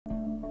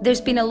There's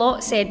been a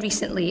lot said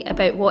recently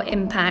about what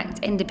impact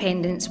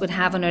independence would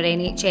have on our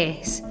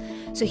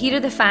NHS. So here are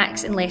the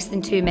facts in less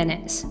than 2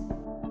 minutes.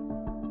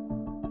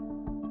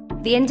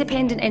 The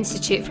Independent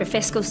Institute for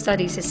Fiscal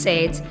Studies has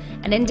said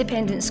an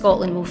independent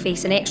Scotland will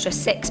face an extra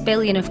 £6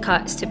 billion of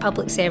cuts to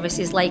public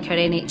services like our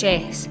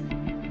NHS.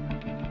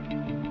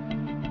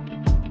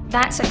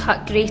 That's a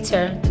cut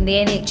greater than the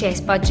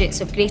NHS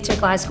budgets of Greater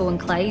Glasgow and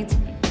Clyde,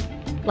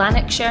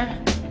 Lanarkshire,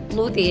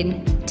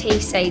 Lothian,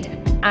 Tayside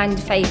and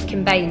Fife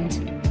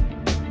combined.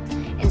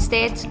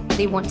 Instead,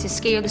 they want to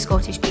scare the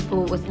Scottish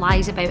people with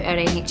lies about our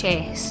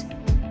NHS.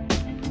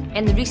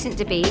 In the recent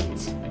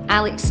debate,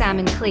 Alex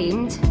Salmon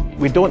claimed,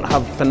 "We don't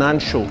have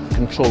financial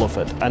control of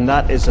it, and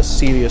that is a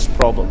serious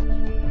problem."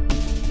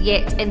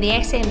 Yet in the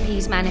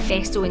SNP's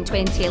manifesto in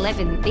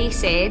 2011, they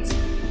said,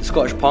 "The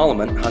Scottish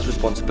Parliament has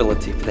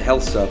responsibility for the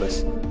health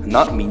service, and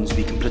that means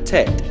we can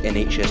protect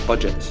NHS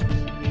budgets."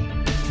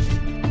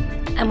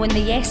 And when the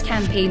Yes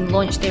campaign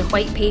launched their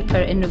white paper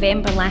in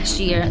November last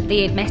year,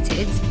 they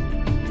admitted,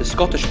 "The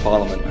Scottish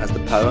Parliament has the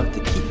power to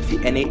keep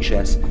the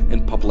NHS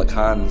in public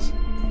hands."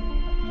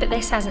 But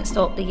this hasn't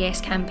stopped the Yes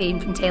campaign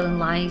from telling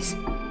lies.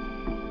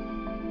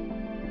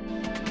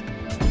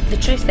 The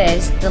truth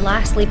is, the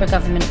last Labour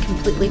government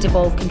completely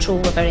devolved control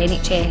of our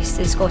NHS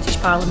to the Scottish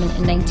Parliament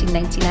in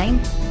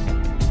 1999.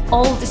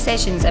 All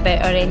decisions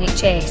about our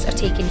NHS are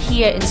taken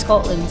here in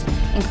Scotland,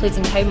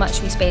 including how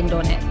much we spend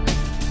on it.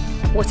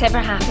 Whatever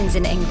happens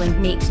in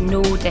England makes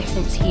no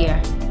difference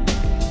here.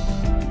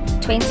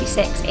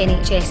 26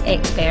 NHS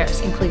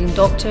experts, including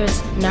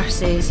doctors,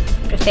 nurses,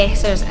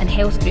 professors and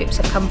health groups,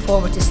 have come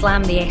forward to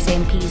slam the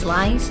SNP's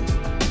lies.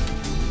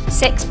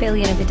 £6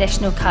 billion of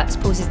additional cuts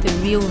poses the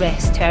real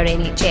risk to our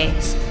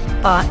NHS,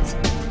 but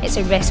it's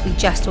a risk we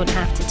just don't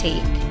have to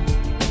take.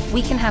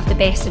 We can have the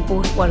best of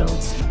both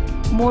worlds.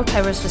 More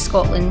powers for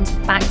Scotland,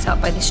 backed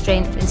up by the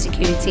strength and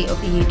security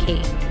of the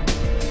UK.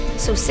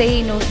 So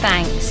say no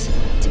thanks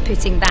to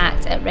putting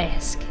that at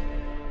risk.